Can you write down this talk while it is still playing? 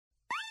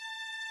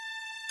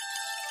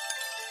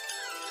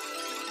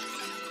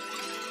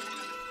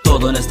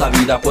Todo en esta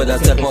vida puede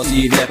ser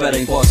posible, pero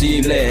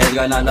imposible es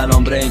ganar al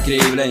hombre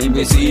increíble,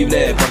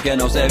 invisible, porque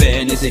no se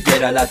ve ni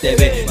siquiera en la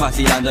TV.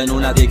 Vacilando en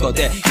una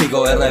discoteca,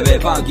 digo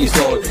RB, funky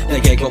soul.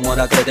 De que como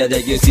la 3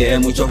 de XC,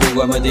 mucho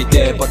jugo me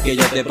diste porque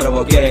yo te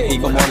provoqué. Y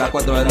como las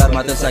 4 del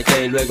arma te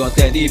saqué y luego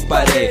te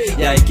disparé.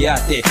 Y ahí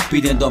quedaste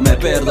pidiéndome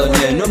perdón.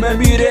 No me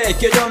mires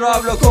que yo no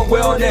hablo con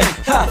hueones.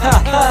 Ja,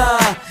 ja, ja.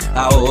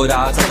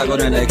 Ahora salta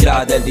con el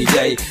crack del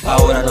DJ.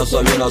 Ahora no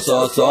soy uno,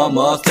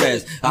 somos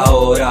tres.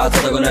 Ahora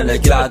salta con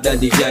el crack del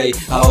DJ.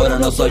 Ahora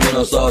no soy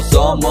uno,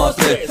 somos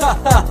tres. Ja,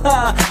 ja,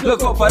 ja.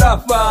 Loco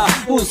Parafa,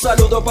 un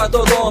saludo para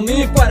todos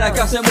mis panas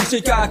que hacen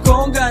música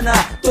con ganas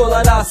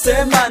toda la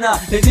semana.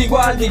 Les digo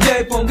al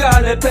DJ,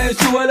 póngale play,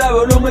 sube el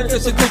volumen que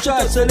se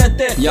escucha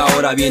excelente. Y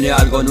ahora viene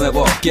algo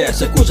nuevo que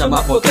se escucha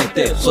más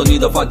potente.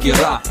 Sonido funky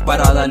rap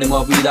para darle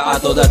movida a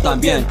todo este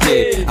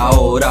ambiente.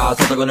 Ahora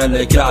salta con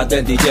el crack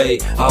del DJ.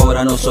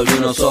 Ahora no soy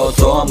uno,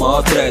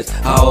 somos tres.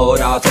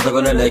 Ahora salta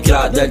con el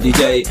crack del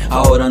DJ.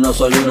 Ahora no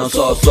soy uno,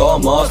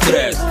 somos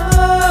tres.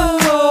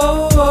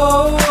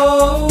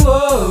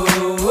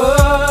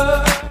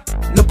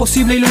 Lo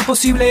posible y lo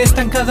imposible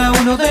está en cada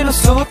uno de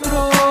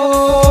nosotros.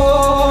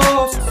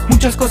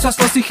 Muchas cosas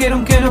nos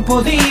dijeron que no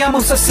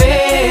podíamos hacer.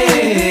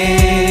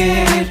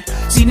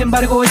 Sin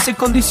embargo, ese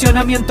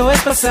condicionamiento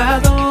es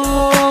pasado.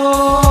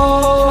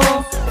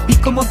 Y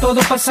como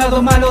todo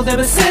pasado malo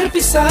debe ser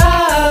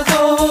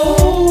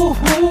pisado.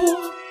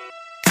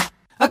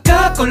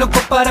 Acá con Loco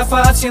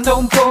Parafa haciendo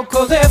un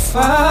poco de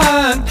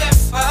funk.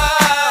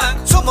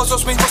 Somos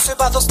los mismos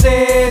cebados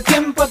de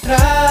tiempo atrás.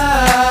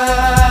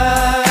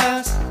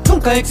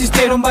 Nunca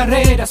existieron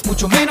barreras,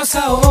 mucho menos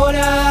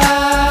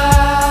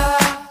ahora.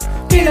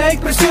 Que la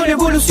expresión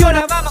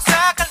evoluciona, vamos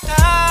a cantar.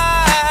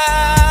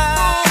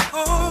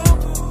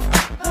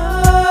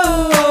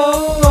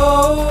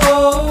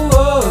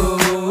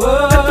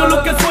 Esto es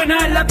lo que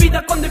suena en la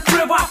vida cuando hay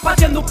pruebas,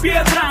 pateando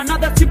piedra.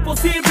 Nada es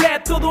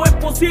imposible, todo es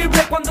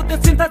posible cuando te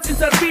sientas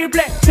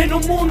inservible. En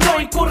un mundo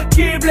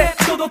incorregible,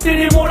 todos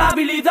tenemos la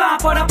habilidad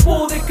para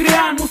poder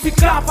crear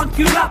música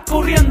funky rap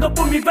corriendo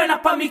por mis venas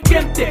pa' mi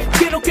gente.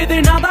 Que no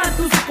quede nada en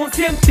tu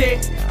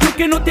subconsciente. Lo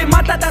que no te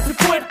mata te hace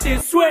fuerte.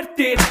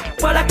 Suerte,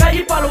 pa' la calle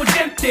y pa' los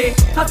oyentes.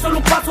 A solo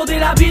un paso de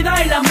la vida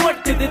y la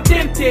muerte.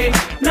 Detente,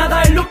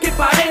 nada es lo que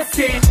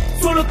parece.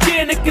 Solo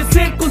tienes que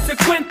ser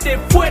consecuente,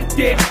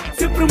 fuerte,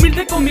 siempre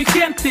humilde con mi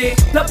gente.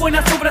 Las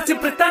buenas obras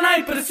siempre están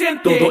ahí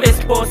presentes. Todo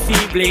es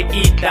posible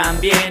y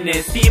también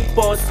es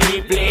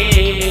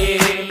imposible.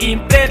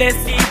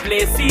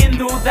 Impredecible sin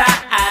dudar,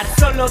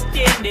 solo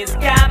tienes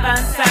que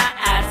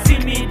avanzar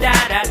sin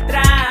mirar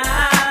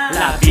atrás.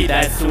 La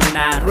vida es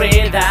una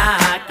rueda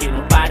que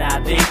no para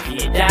de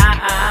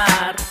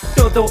girar.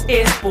 Todo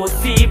es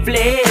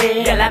posible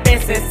y a la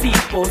vez es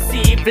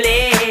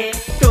imposible.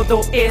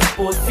 Todo es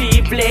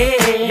posible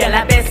y a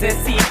la vez es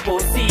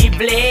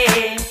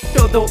imposible.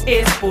 Todo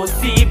es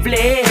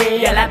posible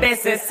y a la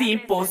vez es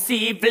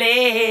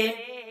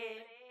imposible.